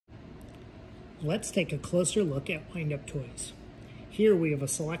Let's take a closer look at wind-up toys. Here we have a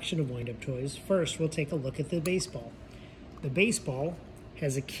selection of wind-up toys. First, we'll take a look at the baseball. The baseball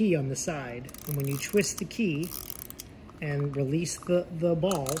has a key on the side, and when you twist the key and release the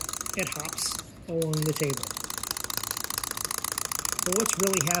ball, it hops along the table. But what's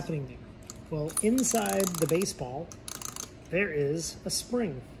really happening there? Well, inside the baseball, there is a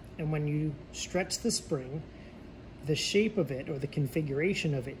spring, and when you stretch the spring, the shape of it or the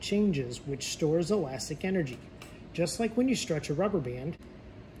configuration of it changes, which stores elastic energy. Just like when you stretch a rubber band,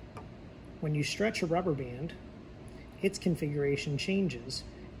 its configuration changes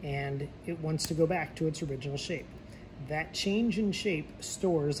and it wants to go back to its original shape. That change in shape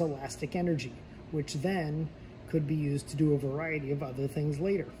stores elastic energy, which then could be used to do a variety of other things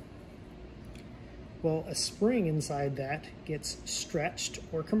later. Well, a spring inside that gets stretched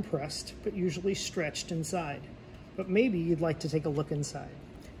or compressed, but usually stretched inside. But maybe you'd like to take a look inside.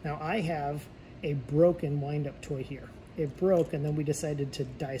 Now I have a broken wind-up toy here. It broke and then we decided to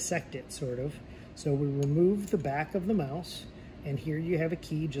dissect it, sort of. So we removed the back of the mouse, and here you have a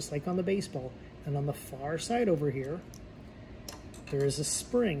key just like on the baseball. And on the far side over here, there is a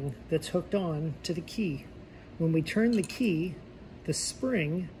spring that's hooked on to the key. When we turn the key, the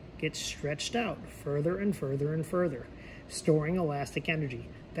spring gets stretched out further and further and further, storing elastic energy.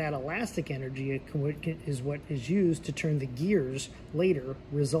 That elastic energy is what is used to turn the gears later,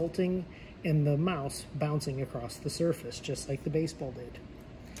 resulting in the mouse bouncing across the surface, just like the baseball did.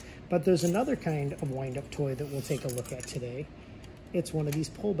 But there's another kind of wind-up toy that we'll take a look at today. It's one of these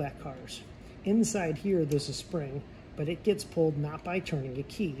pullback cars. Inside here, there's a spring, but it gets pulled not by turning a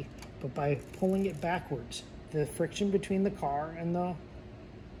key, but by pulling it backwards. The friction between the car and the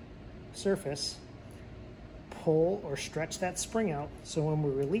surface pull or stretch that spring out, so when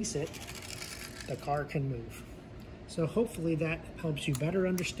we release it, the car can move. So hopefully that helps you better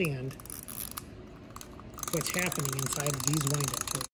understand what's happening inside of these wind-up toys.